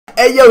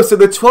Hey yo, so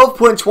the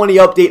 12.20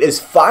 update is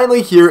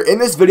finally here. In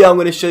this video, I'm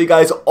going to show you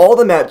guys all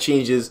the map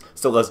changes,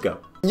 so let's go.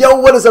 Yo,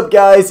 what is up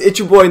guys? It's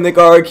your boy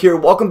imnickarg here.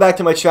 Welcome back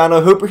to my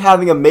channel. Hope you're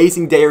having an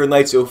amazing day or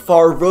night so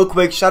far. Real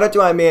quick, shout out to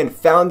my man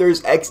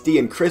Founders, XD,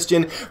 and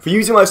Christian for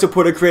using my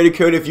supporter creator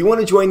code. If you want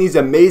to join these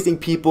amazing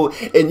people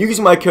and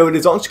using my code,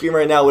 it's on screen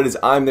right now. It is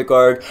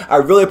imnickarg. I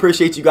really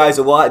appreciate you guys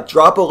a lot.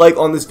 Drop a like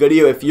on this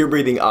video if you're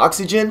breathing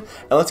oxygen,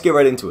 and let's get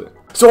right into it.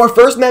 So our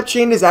first map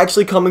change is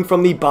actually coming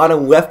from the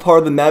bottom left part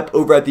of the map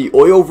over at the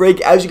oil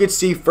rig. As you can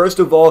see, first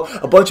of all,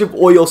 a bunch of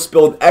oil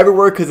spilled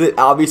everywhere because it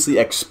obviously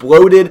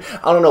exploded.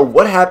 I don't know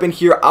what happened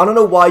here. I don't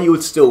know why you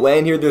would still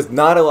land here. There's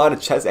not a lot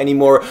of chests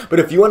anymore,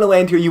 but if you want to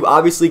land here, you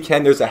obviously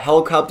can. There's a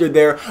helicopter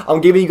there. I'm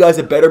giving you guys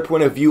a better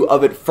point of view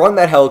of it from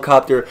that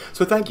helicopter,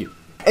 so thank you.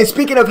 And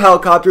speaking of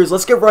helicopters,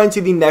 let's get right into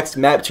the next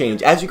map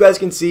change. As you guys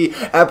can see,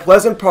 at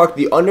Pleasant Park,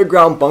 the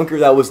underground bunker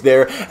that was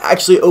there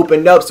actually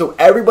opened up so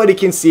everybody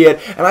can see it.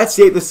 And I'd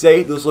safe to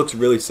say, this looks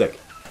really sick.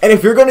 And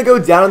if you're going to go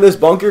down in this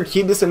bunker,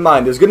 keep this in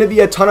mind. There's going to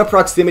be a ton of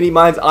proximity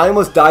mines. I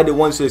almost died to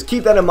one, so just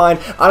keep that in mind.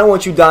 I don't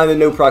want you dying to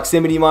no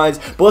proximity mines.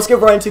 But let's get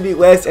right into the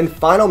last and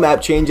final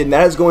map change, and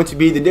that is going to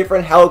be the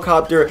different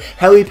helicopter,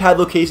 helipad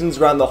locations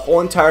around the whole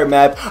entire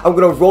map. I'm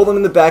going to roll them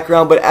in the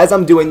background, but as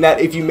I'm doing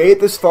that, if you made it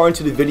this far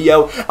into the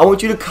video, I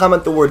want you to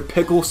comment the word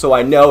pickle so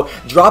I know.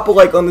 Drop a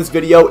like on this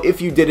video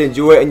if you did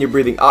enjoy it and you're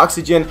breathing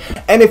oxygen.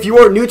 And if you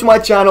are new to my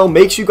channel,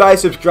 make sure you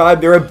guys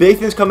subscribe. There are big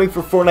things coming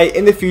for Fortnite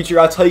in the future.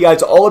 I'll tell you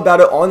guys all about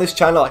it on this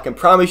channel. I can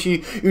promise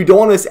you, you don't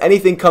want to miss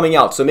anything coming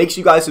out. So make sure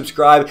you guys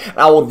subscribe, and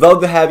I will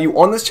love to have you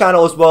on this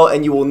channel as well,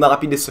 and you will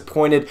not be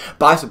disappointed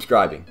by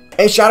subscribing.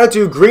 And shout out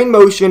to Green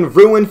Motion,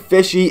 Ruin,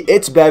 Fishy,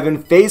 It's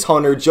Bevan, FaZe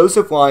Hunter,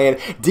 Joseph Lion,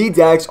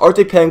 D-Dax,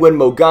 Arctic Penguin,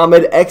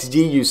 Mogamed,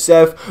 XD,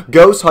 Yusef,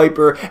 Ghost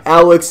Hyper,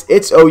 Alex,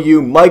 It's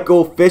OU,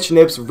 Michael, Fish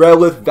Nips,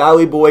 Relith,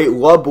 Valley Boy,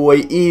 Love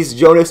Boy, Ease,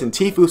 Jonas, and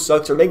Tifu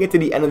Sucks for making it to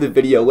the end of the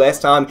video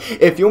last time.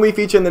 If you want me to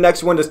feature in the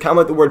next one, just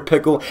comment the word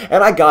pickle,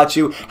 and I got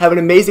you. Have an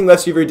amazing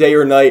rest of your day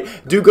or night.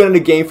 Do good in the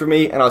game for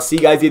me, and I'll see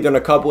you guys either in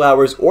a couple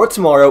hours or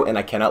tomorrow, and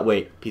I cannot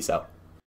wait. Peace out.